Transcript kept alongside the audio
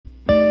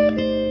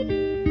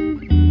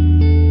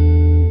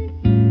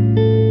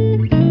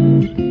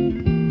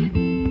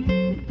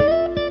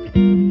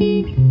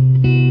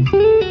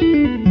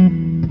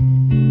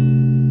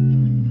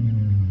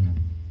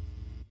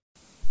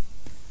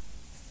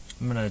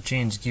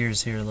change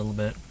gears here a little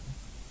bit.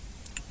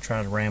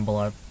 Try to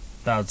ramble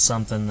about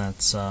something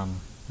that's a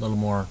little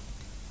more,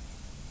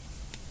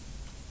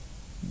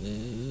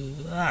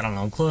 I don't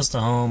know, close to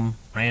home,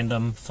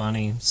 random,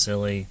 funny,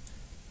 silly,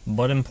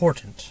 but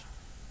important.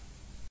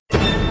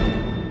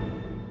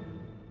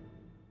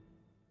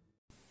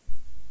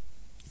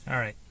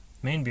 Alright,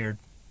 Mainbeard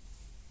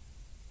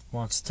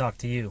wants to talk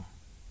to you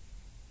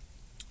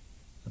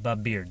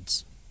about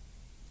beards.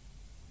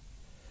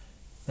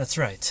 That's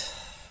right.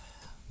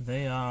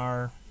 They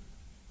are...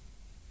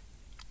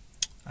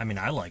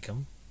 I like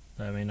them.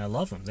 I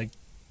love them.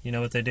 You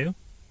know what they do?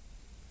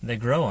 They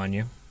grow on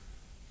you.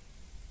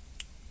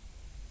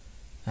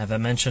 Have I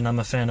mentioned I'm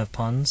a fan of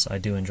puns? I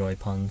do enjoy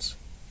puns.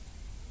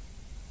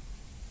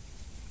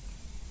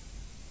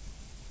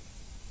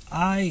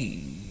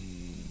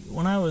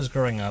 When I was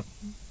growing up,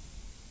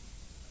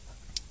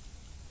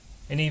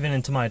 and even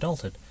into my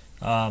adulthood,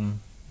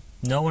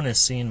 no one has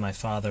seen my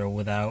father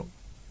without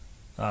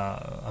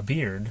a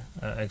beard,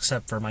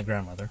 except for my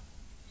grandmother,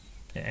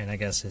 and I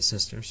guess his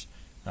sisters.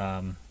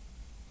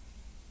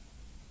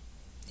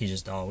 He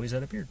just always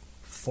had a beard,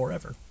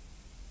 forever.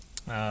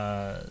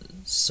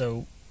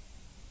 So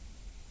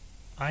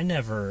I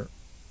never,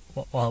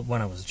 well,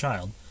 when I was a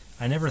child,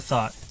 I never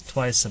thought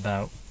twice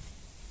about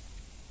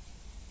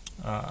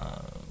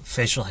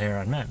facial hair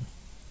on men.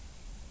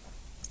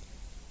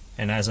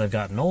 And as I've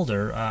gotten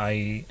older,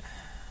 I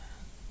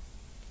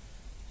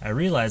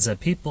realize that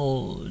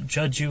people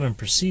judge you and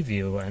perceive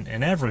you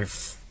in every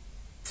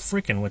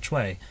freaking which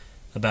way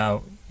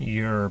about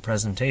your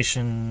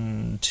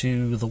presentation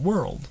to the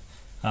world.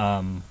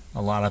 A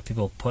lot of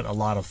people put a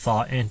lot of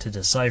thought into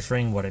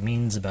deciphering what it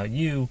means about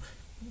you,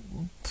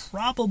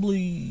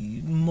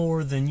 probably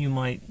more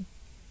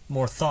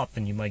thought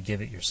than you might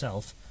give it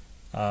yourself.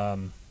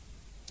 And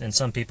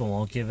some people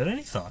won't give it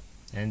any thought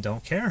and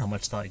don't care how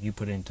much thought you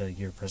put into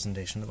your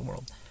presentation to the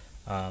world.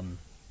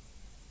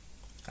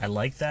 I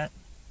like that,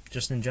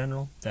 just in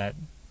general, that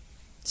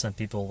some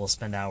people will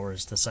spend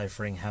hours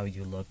deciphering how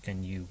you look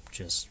and you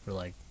just were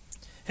like,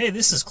 hey,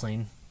 this is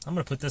clean. I'm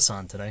going to put this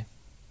on today.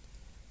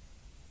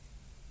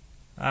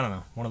 I don't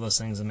know, one of those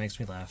things that makes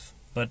me laugh.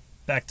 But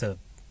back to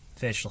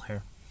facial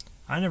hair.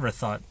 I never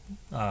thought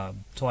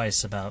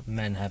twice about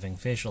men having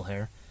facial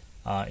hair,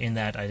 in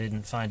that I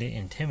didn't find it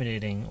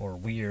intimidating or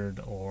weird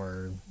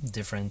or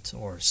different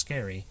or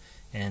scary.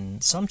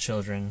 And some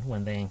children,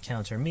 when they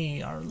encounter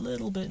me, are a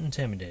little bit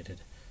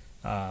intimidated,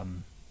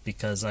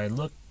 because I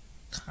look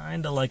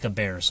kind of like a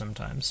bear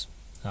sometimes.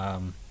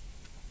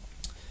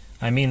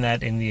 I mean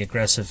that in the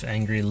aggressive,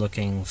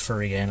 angry-looking,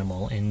 furry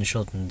animal in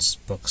children's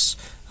books,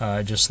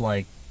 just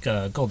like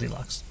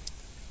Goldilocks.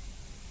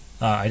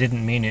 I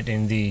didn't mean it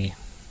in the...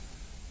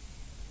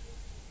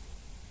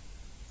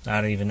 I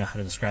don't even know how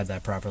to describe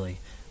that properly.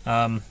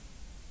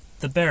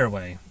 The bear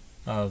way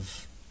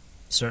of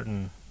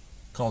certain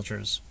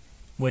cultures,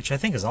 which I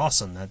think is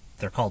awesome that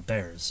they're called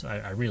bears.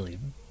 I really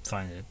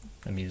find it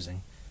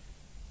amusing.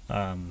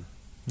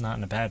 Not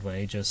in a bad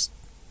way, just...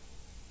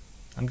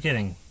 I'm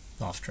getting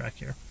off track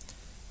here.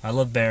 I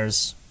love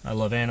bears. I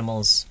love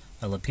animals.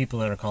 I love people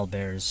that are called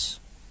bears.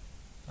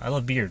 I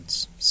love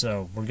beards,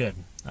 so we're good.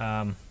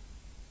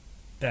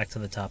 Back to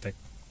the topic.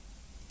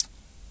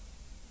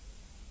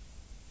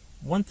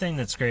 One thing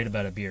that's great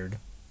about a beard,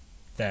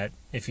 that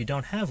if you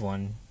don't have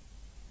one,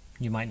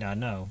 you might not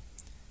know,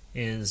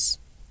 is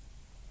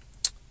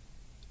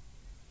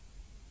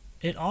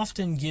it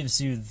often gives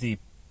you the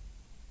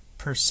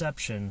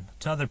perception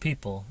to other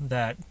people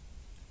that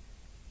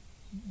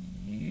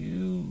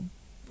you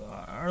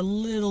are a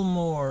little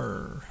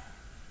more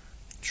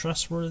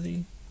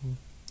trustworthy.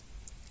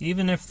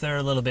 Even if they're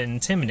a little bit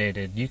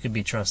intimidated, you could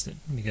be trusted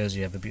because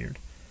you have a beard.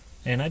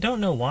 And I don't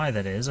know why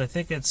that is. I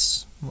think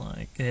it's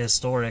like a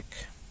historic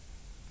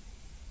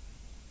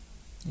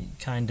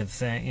kind of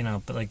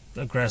thing, but like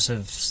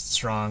aggressive,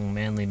 strong,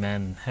 manly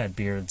men had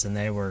beards and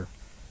they were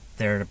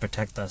there to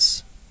protect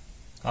us.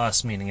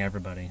 Us meaning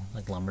everybody,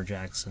 like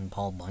lumberjacks and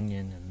Paul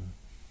Bunyan and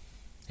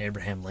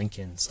Abraham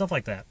Lincoln, stuff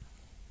like that.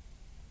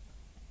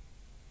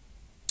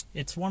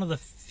 It's one of the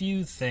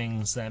few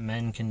things that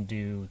men can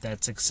do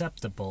that's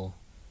acceptable,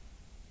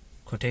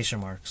 quotation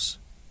marks,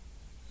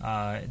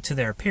 to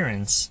their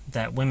appearance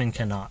that women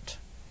cannot.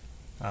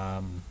 They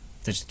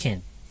just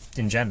can't,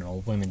 in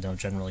general. Women don't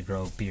generally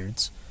grow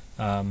beards.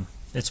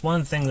 It's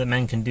one thing that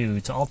men can do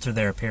to alter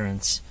their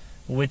appearance,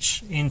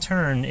 which in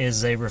turn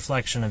is a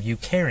reflection of you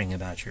caring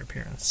about your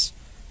appearance,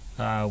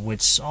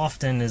 which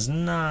often is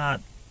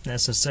not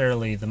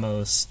necessarily the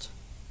most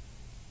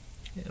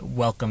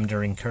welcomed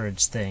or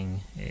encouraged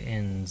thing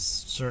in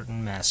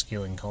certain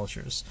masculine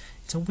cultures.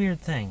 It's a weird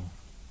thing.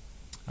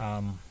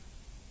 I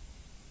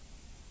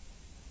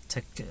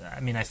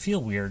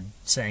feel weird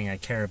saying I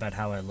care about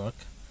how I look.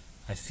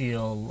 I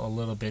feel a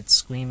little bit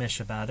squeamish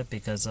about it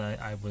because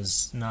I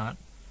was not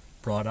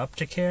brought up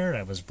to care.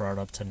 I was brought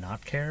up to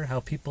not care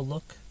how people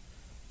look.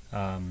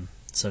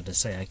 So to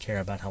say I care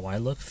about how I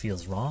look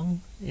feels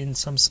wrong in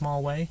some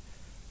small way.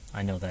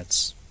 I know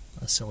that's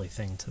a silly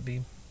thing to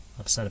be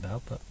upset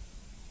about, but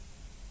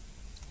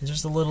it's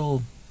just a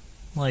little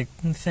like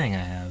thing I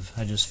have.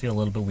 I just feel a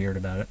little bit weird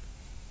about it.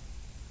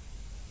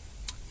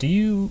 Do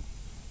you?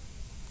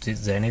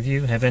 Does any of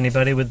you have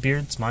anybody with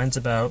beards? Mine's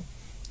about,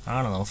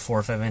 I don't know, 4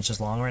 or 5 inches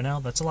long right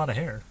now. That's a lot of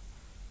hair.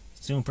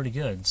 It's doing pretty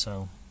good.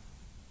 So,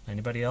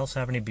 anybody else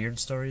have any beard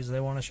stories they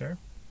want to share?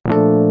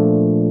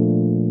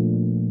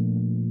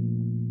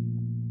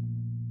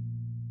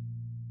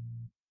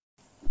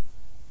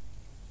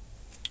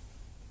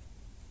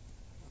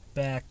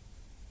 Back,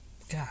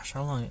 gosh,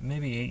 how long?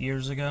 Maybe 8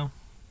 years ago?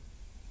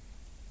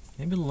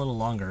 Maybe a little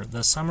longer.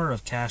 The summer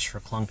of Cash for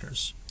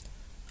Clunkers.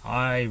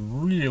 I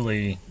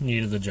really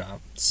needed a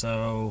job,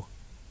 so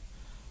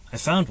I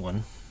found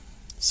one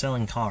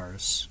selling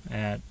cars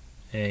at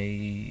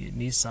a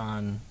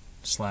Nissan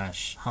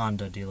slash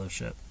Honda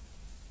dealership.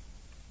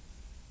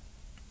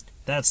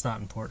 That's not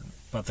important,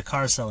 but the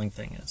car selling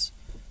thing is.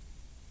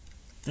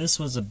 This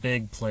was a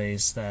big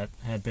place that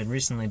had been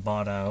recently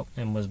bought out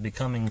and was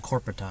becoming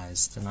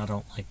corporatized, and I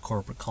don't like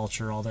corporate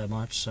culture all that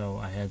much, so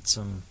I had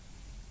some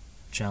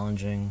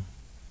challenging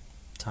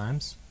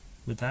times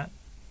with that.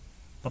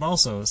 But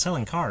also,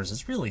 selling cars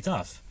is really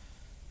tough.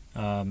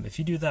 If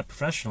you do that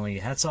professionally,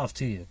 hats off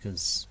to you,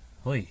 because,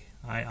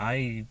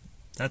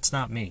 that's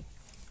not me.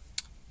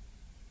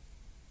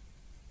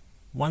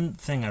 One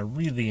thing I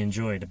really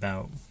enjoyed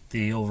about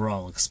the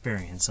overall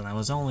experience, and I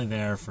was only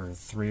there for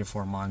 3 or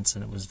 4 months,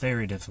 and it was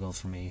very difficult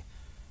for me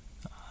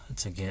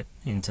to get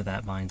into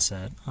that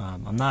mindset.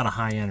 I'm not a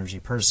high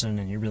energy person,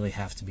 and you really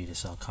have to be to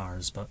sell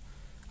cars, but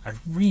I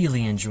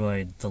really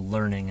enjoyed the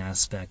learning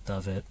aspect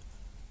of it,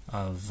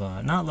 of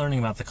not learning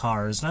about the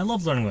cars, and I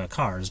love learning about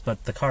cars,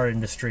 but the car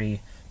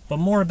industry, but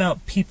more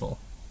about people,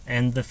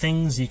 and the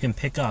things you can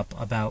pick up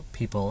about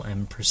people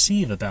and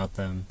perceive about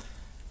them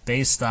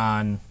based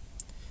on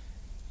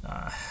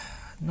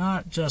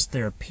not just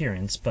their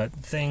appearance, but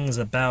things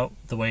about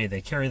the way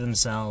they carry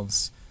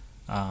themselves.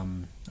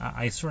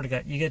 I sort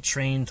of you get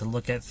trained to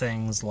look at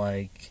things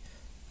like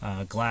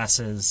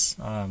glasses,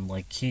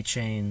 like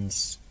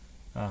keychains,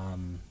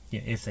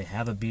 if they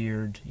have a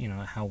beard,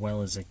 how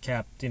well is it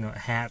kept,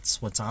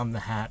 hats, what's on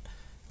the hat,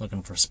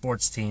 looking for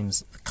sports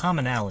teams, the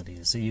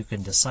commonalities that you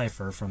can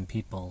decipher from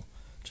people,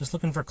 just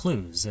looking for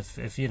clues. If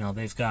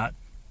they've got,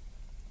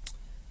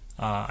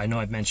 I know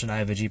I've mentioned I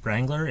have a Jeep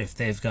Wrangler. If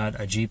they've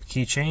got a Jeep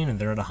keychain and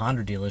they're at a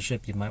Honda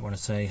dealership, you might want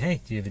to say,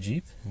 hey, do you have a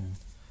Jeep? And,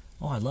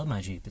 oh, I love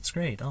my Jeep. It's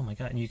great. Oh, my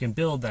God. And you can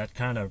build that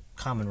kind of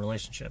common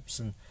relationships.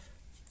 And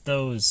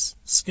those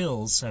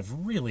skills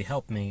have really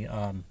helped me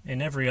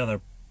in every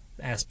other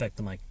aspect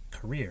of my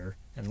career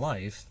and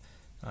life,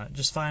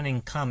 just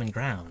finding common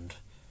ground,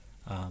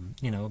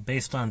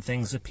 based on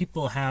things that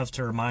people have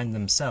to remind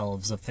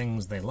themselves of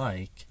things they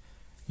like.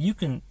 You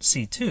can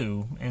see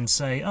too and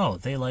say, oh,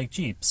 they like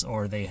Jeeps,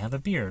 or they have a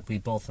beard. We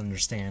both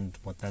understand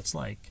what that's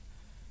like.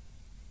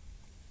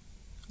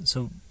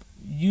 So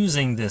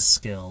using this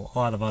skill, a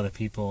lot of other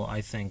people,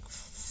 I think,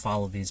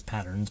 follow these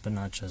patterns, but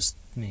not just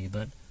me.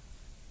 But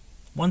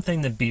one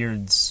thing that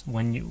beards,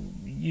 when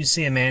you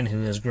see a man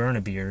who has grown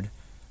a beard,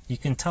 you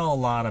can tell a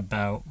lot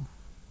about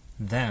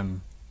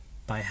them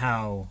by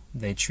how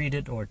they treat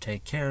it or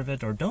take care of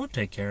it or don't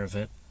take care of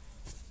it.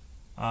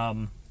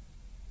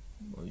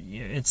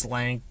 Its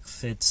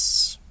length,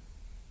 its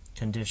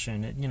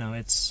condition,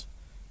 it's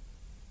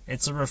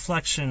a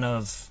reflection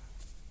of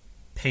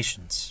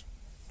patience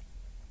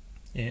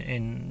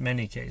in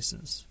many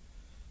cases.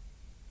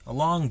 A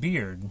long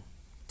beard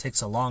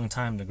takes a long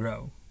time to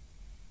grow,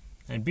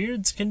 and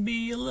beards can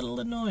be a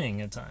little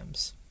annoying at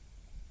times.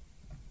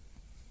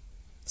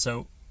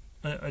 So,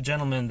 a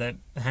gentleman that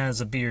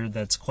has a beard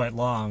that's quite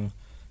long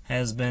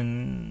has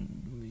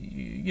been,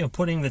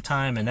 putting the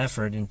time and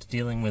effort into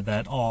dealing with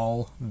that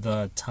all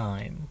the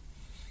time.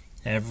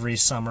 Every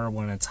summer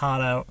when it's hot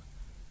out,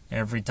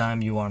 every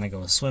time you want to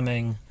go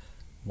swimming,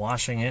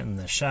 washing it in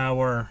the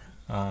shower,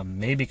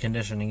 maybe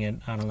conditioning it.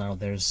 I don't know.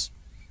 There's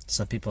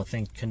some people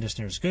think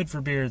conditioner is good for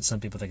beards. Some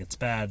people think it's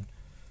bad.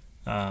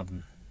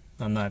 I'm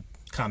not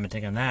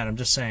commenting on that. I'm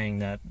just saying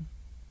that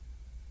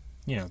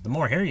the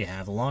more hair you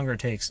have, the longer it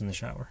takes in the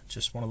shower. It's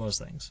just one of those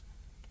things.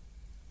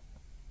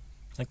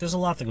 Like, there's a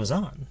lot that goes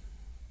on.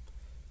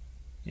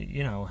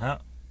 How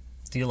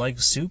do you like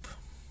soup?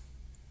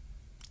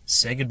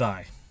 Say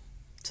goodbye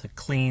to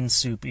clean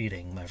soup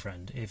eating, my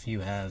friend, if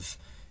you have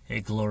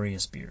a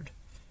glorious beard.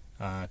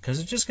 Because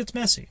it just gets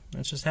messy.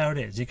 That's just how it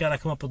is. You gotta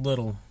come up with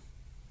little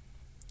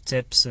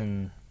tips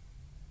and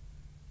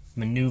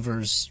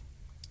maneuvers.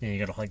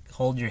 You gotta,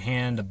 hold your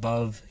hand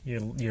above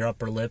your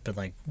upper lip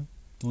and,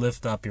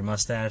 lift up your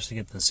mustache to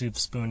get the soup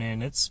spoon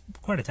in. It's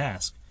quite a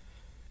task.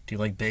 Do you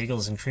like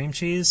bagels and cream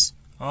cheese?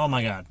 Oh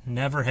my God,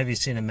 never have you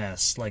seen a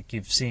mess like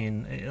you've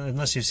seen,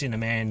 unless you've seen a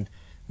man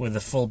with a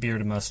full beard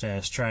and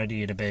mustache try to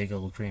eat a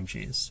bagel with cream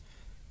cheese.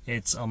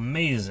 It's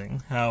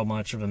amazing how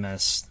much of a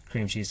mess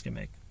cream cheese can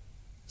make.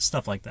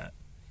 Stuff like that.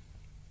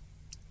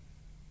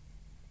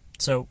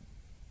 So,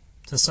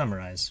 to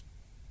summarize,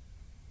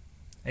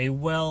 a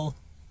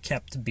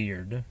well-kept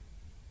beard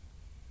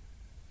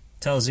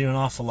tells you an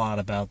awful lot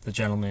about the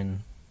gentleman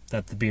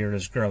that the beard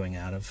is growing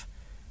out of.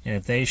 And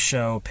if they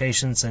show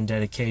patience and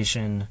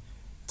dedication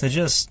to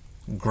just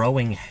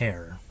growing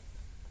hair,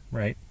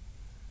 right?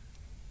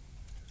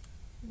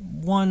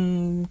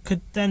 One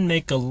could then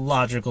make a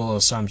logical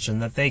assumption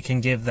that they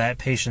can give that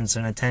patience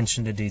and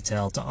attention to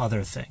detail to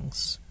other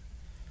things.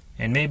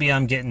 And maybe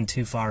I'm getting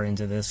too far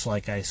into this,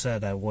 like I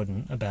said I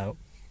wouldn't about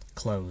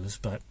clothes,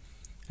 but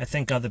I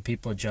think other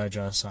people judge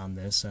us on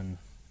this, and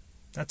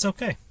that's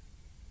okay.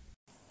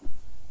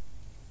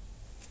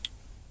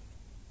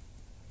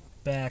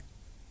 Back,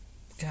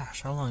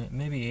 gosh, how long?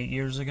 Maybe 8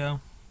 years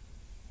ago?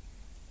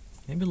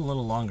 Maybe a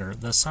little longer.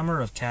 The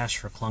summer of Cash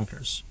for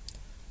Clunkers.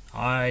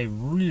 I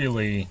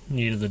really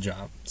needed a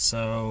job,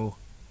 so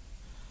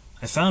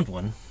I found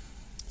one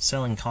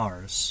selling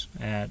cars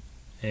at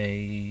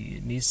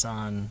a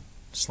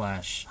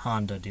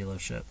Nissan/Honda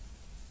dealership.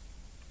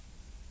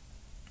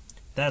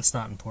 That's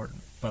not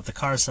important, but the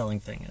car selling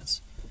thing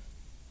is.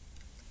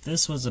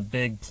 This was a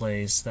big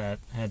place that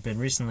had been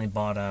recently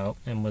bought out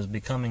and was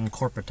becoming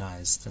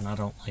corporatized, and I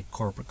don't like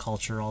corporate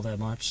culture all that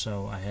much,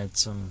 so I had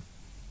some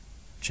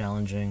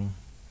challenging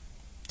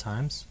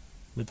times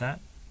with that.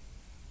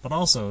 But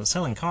also,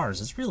 selling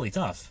cars is really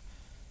tough.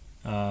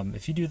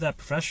 If you do that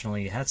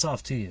professionally, hats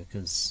off to you,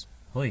 because,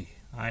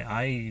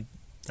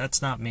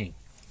 that's not me.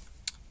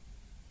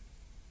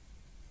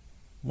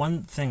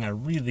 One thing I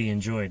really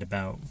enjoyed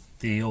about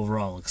the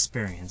overall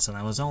experience, and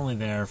I was only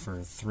there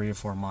for 3 or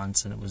 4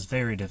 months, and it was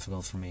very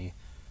difficult for me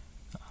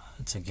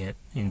to get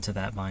into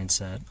that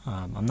mindset.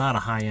 I'm not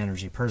a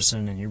high-energy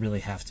person, and you really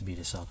have to be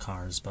to sell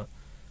cars, but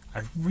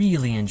I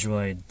really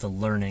enjoyed the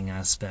learning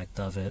aspect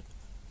of it,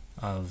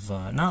 of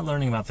not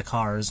learning about the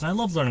cars, and I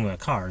love learning about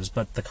cars,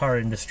 but the car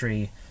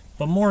industry,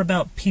 but more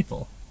about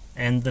people,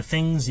 and the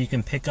things you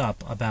can pick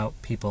up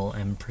about people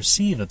and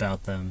perceive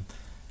about them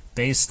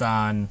based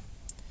on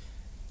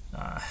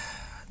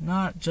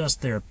not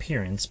just their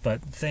appearance,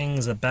 but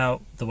things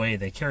about the way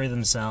they carry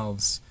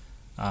themselves.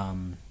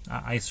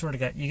 I sort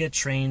of you get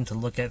trained to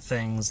look at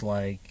things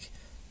like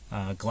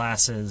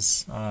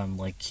glasses,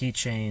 like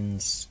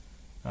keychains,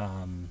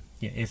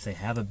 if they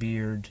have a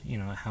beard,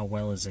 how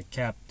well is it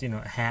kept,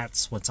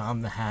 hats, what's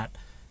on the hat,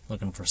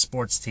 looking for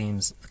sports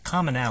teams,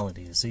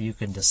 commonalities that you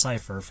can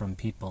decipher from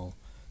people,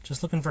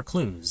 just looking for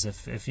clues.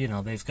 If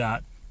they've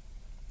got,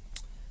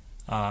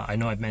 I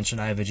know I've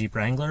mentioned I have a Jeep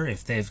Wrangler.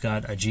 If they've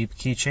got a Jeep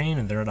keychain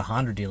and they're at a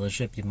Honda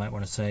dealership, you might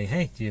want to say,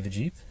 hey, do you have a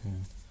Jeep?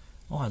 And,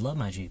 oh, I love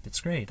my Jeep.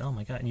 It's great. Oh,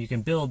 my God. And you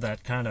can build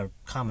that kind of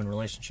common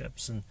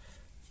relationships. And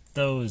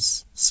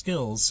those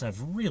skills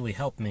have really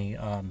helped me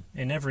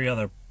in every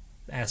other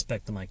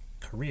aspect of my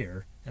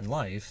career and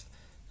life,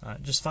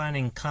 just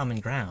finding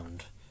common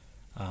ground,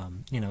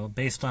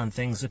 based on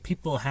things that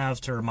people have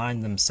to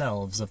remind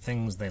themselves of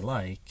things they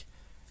like.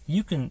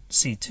 You can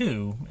see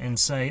too and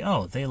say,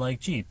 oh, they like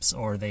Jeeps,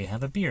 or they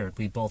have a beard.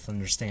 We both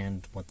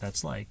understand what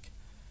that's like.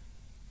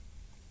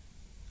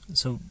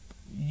 So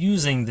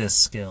using this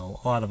skill,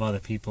 a lot of other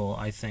people,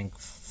 I think,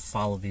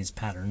 follow these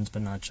patterns,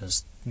 but not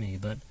just me.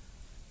 But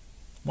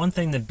one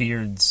thing that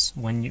beards,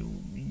 when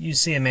you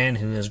see a man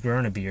who has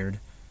grown a beard,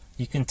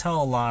 you can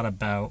tell a lot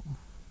about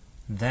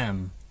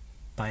them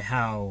by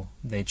how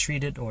they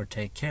treat it or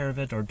take care of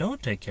it or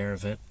don't take care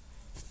of it.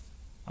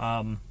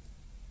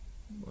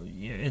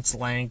 Its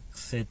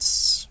length,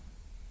 its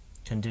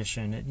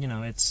condition,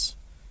 it's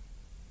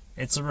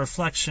a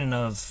reflection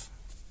of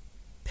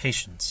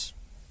patience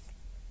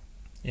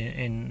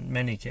in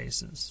many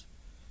cases.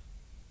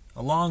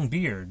 A long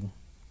beard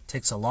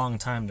takes a long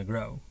time to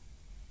grow,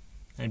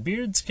 and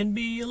beards can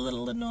be a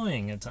little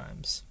annoying at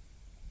times.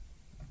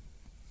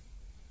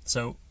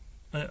 So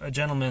a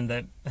gentleman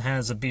that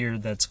has a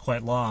beard that's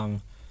quite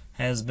long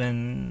has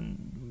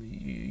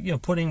been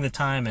putting the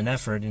time and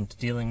effort into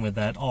dealing with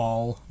that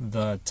all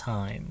the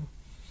time.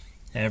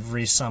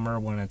 Every summer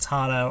when it's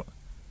hot out,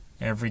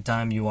 every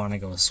time you want to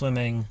go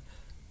swimming,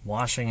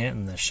 washing it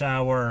in the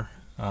shower,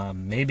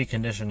 maybe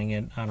conditioning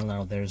it. I don't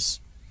know. There's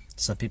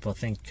some people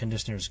think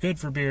conditioner is good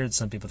for beards,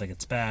 some people think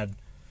it's bad.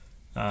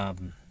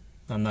 I'm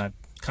not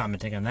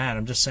commenting on that.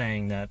 I'm just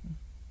saying that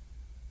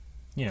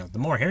the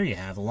more hair you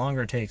have, the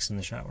longer it takes in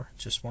the shower.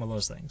 It's just one of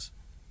those things.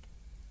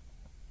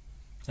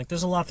 Like,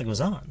 there's a lot that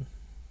goes on.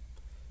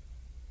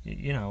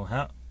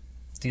 How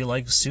do you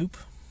like soup?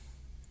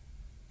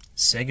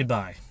 Say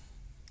goodbye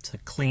to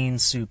clean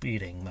soup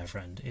eating, my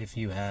friend, if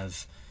you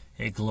have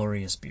a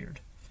glorious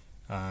beard.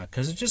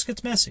 Because it just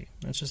gets messy.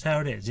 That's just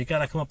how it is. You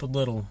gotta come up with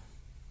little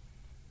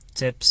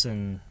tips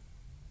and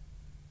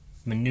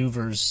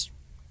maneuvers.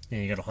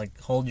 You gotta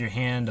hold your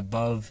hand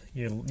above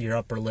your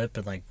upper lip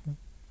and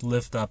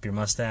lift up your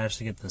mustache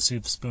to get the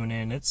soup spoon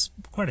in. It's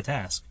quite a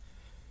task.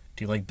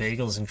 Do you like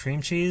bagels and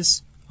cream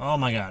cheese? Oh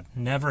my God,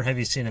 never have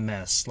you seen a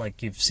mess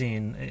like you've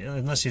seen,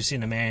 unless you've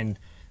seen a man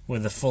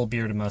with a full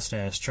beard and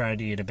mustache try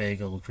to eat a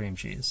bagel with cream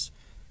cheese.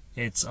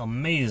 It's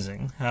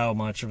amazing how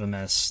much of a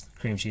mess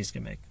cream cheese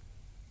can make.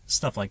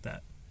 Stuff like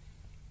that.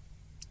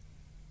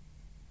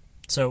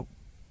 So,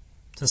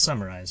 to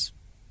summarize,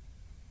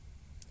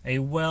 a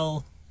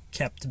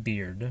well-kept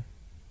beard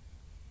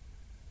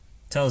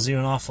tells you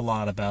an awful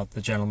lot about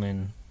the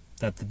gentleman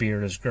that the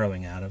beard is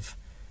growing out of.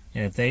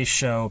 And if they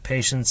show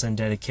patience and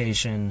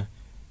dedication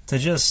to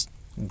just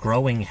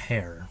growing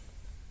hair,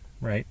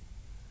 right?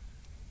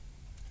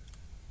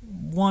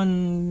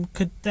 One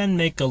could then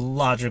make a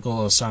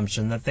logical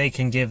assumption that they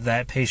can give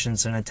that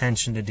patience and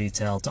attention to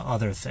detail to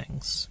other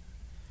things.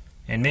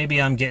 And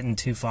maybe I'm getting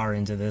too far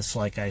into this,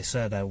 like I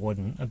said I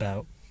wouldn't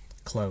about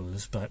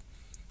clothes, but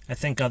I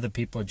think other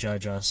people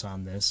judge us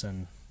on this,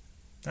 and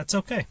that's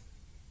okay.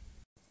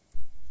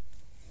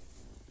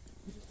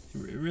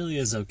 It really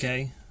is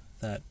okay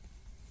that,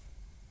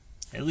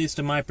 at least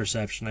in my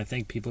perception, I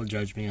think people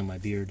judge me on my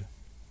beard.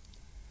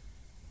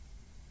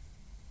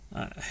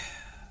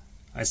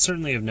 I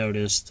certainly have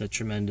noticed a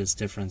tremendous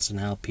difference in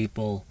how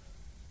people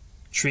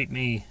treat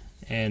me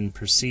and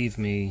perceive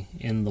me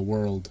in the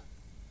world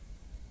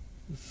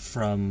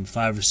from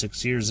 5 or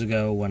 6 years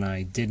ago when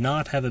I did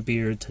not have a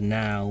beard to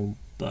now,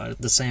 but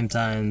at the same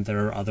time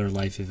there are other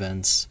life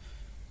events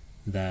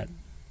that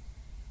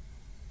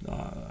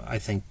I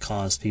think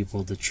cause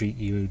people to treat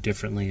you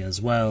differently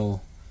as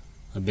well.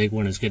 A big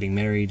one is getting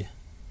married.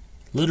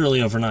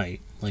 Literally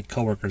overnight, like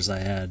coworkers I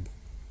had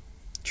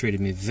treated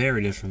me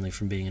very differently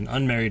from being an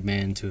unmarried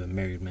man to a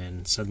married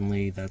man.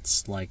 Suddenly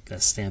that's like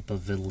a stamp of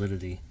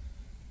validity.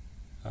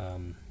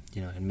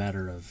 In a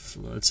matter of,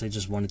 let's say,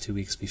 just 1 to 2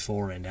 weeks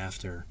before and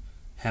after,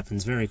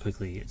 happens very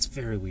quickly. It's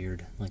very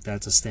weird. Like,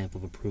 that's a stamp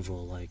of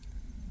approval. Like,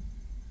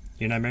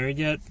 you're not married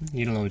yet?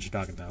 You don't know what you're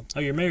talking about. Oh,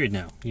 you're married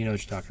now. You know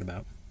what you're talking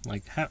about.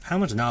 Like, how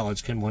much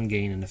knowledge can one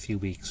gain in a few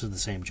weeks with the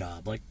same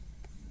job? Like,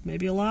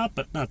 maybe a lot,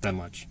 but not that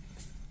much.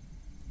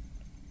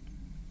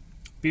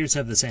 Beards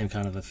have the same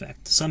kind of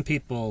effect. Some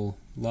people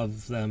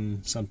love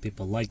them, some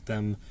people like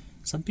them,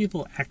 some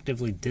people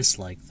actively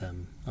dislike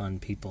them on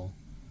people.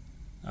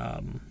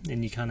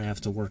 And you kind of have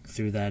to work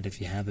through that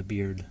if you have a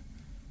beard.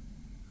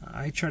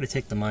 I try to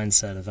take the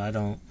mindset of I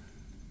don't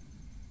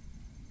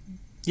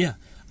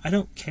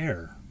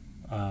care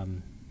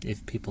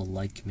if people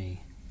like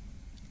me.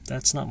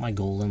 That's not my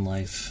goal in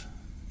life.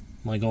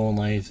 My goal in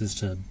life is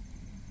to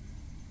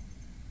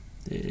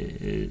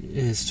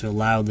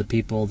allow the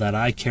people that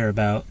I care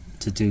about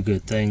to do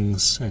good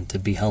things and to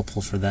be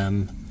helpful for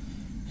them.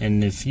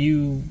 And if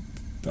you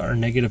are a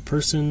negative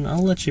person,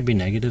 I'll let you be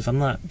negative. I'm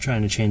not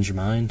trying to change your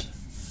mind.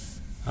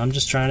 I'm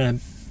just trying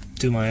to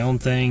do my own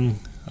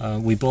thing.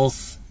 We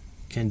both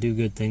can do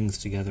good things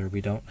together. We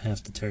don't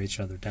have to tear each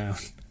other down.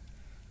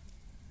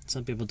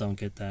 Some people don't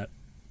get that.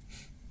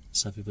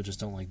 Some people just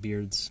don't like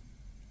beards.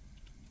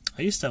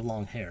 I used to have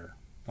long hair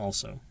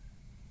also.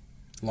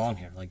 Long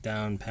hair, like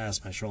down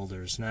past my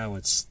shoulders. Now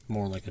it's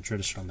more like a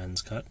traditional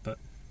men's cut, but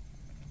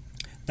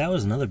that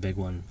was another big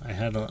one. I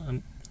had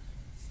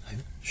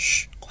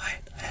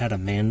quiet. I had a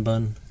man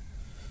bun.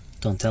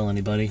 Don't tell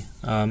anybody.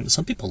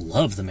 Some people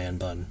love the man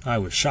bun. I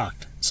was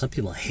shocked. Some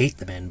people hate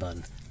the man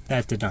bun.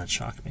 That did not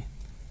shock me.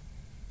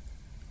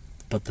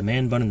 But the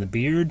man bun and the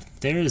beard,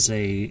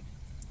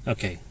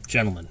 okay,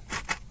 gentlemen,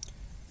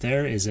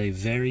 there is a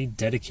very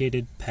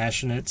dedicated,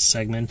 passionate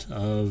segment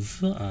of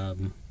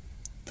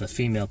the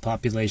female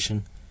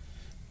population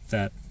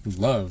that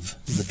love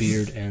the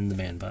beard and the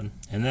man bun.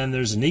 And then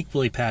there's an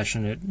equally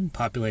passionate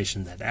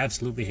population that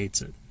absolutely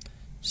hates it.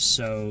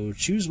 So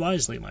choose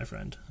wisely, my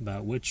friend,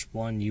 about which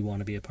one you want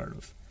to be a part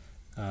of.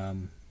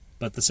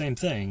 But the same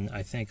thing,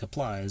 I think,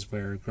 applies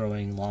where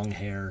growing long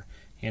hair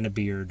and a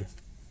beard,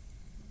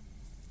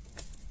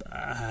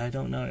 I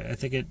don't know, I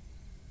think it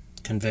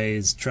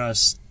conveys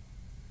trust,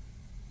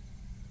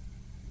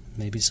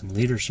 maybe some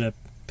leadership,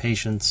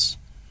 patience.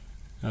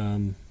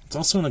 It's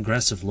also an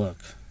aggressive look.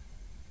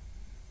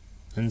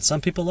 And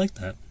some people like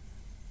that.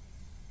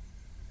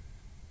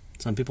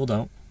 Some people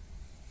don't.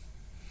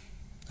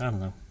 I don't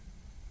know.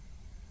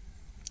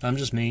 I'm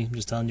just me. I'm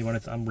just telling you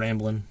what I'm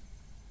rambling.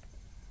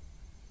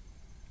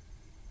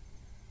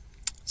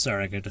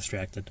 Sorry, I got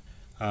distracted.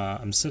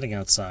 I'm sitting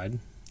outside,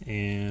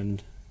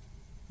 and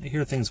I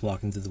hear things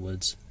walking through the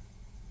woods.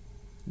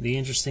 The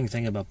interesting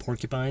thing about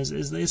porcupines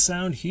is they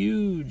sound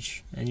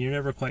huge, and you're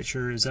never quite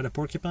sure, is that a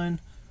porcupine?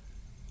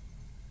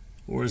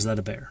 Or is that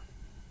a bear?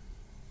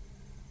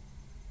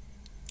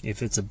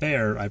 If it's a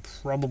bear, I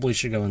probably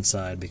should go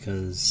inside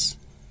because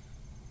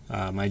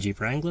my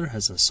Jeep Wrangler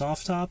has a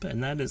soft top,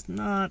 and that is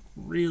not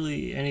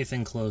really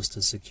anything close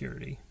to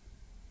security.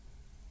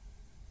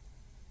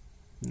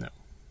 No.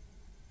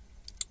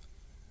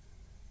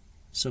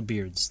 So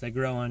beards, they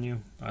grow on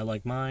you. I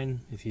like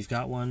mine. If you've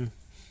got one,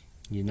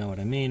 you know what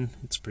I mean.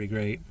 It's pretty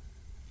great.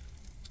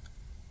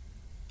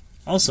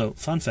 Also,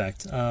 fun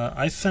fact,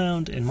 I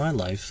found in my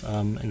life,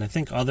 and I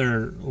think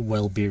other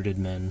well-bearded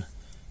men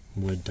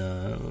would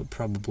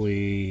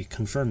probably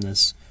confirm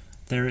this,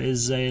 there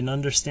is an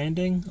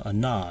understanding, a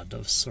nod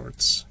of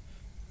sorts,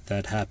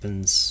 that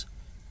happens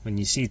when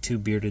you see two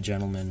bearded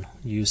gentlemen.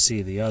 You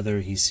see the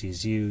other, he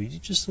sees you.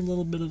 Just a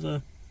little bit of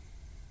a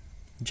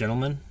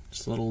gentleman,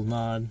 just a little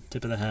nod,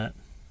 tip of the hat.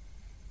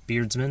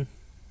 Beardsman.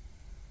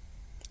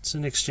 It's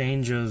an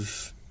exchange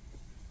of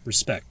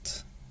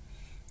respect.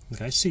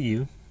 Like, I see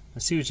you. I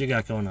see what you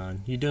got going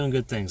on. You're doing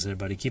good things there,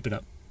 buddy. Keep it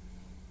up.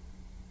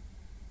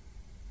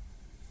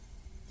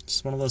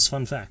 It's one of those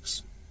fun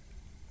facts.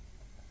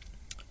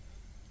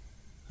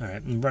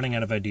 Alright, I'm running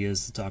out of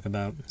ideas to talk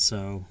about,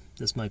 so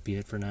this might be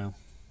it for now.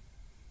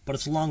 But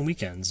it's a long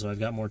weekend, so I've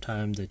got more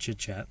time to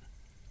chit-chat.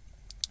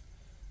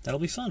 That'll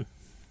be fun.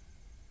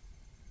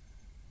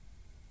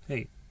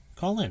 Hey,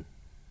 call in.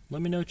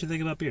 Let me know what you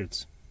think about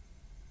beards.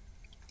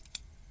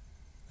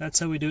 That's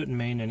how we do it in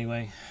Maine,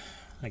 anyway.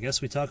 I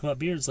guess we talk about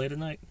beards late at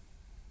night.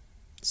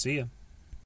 See ya.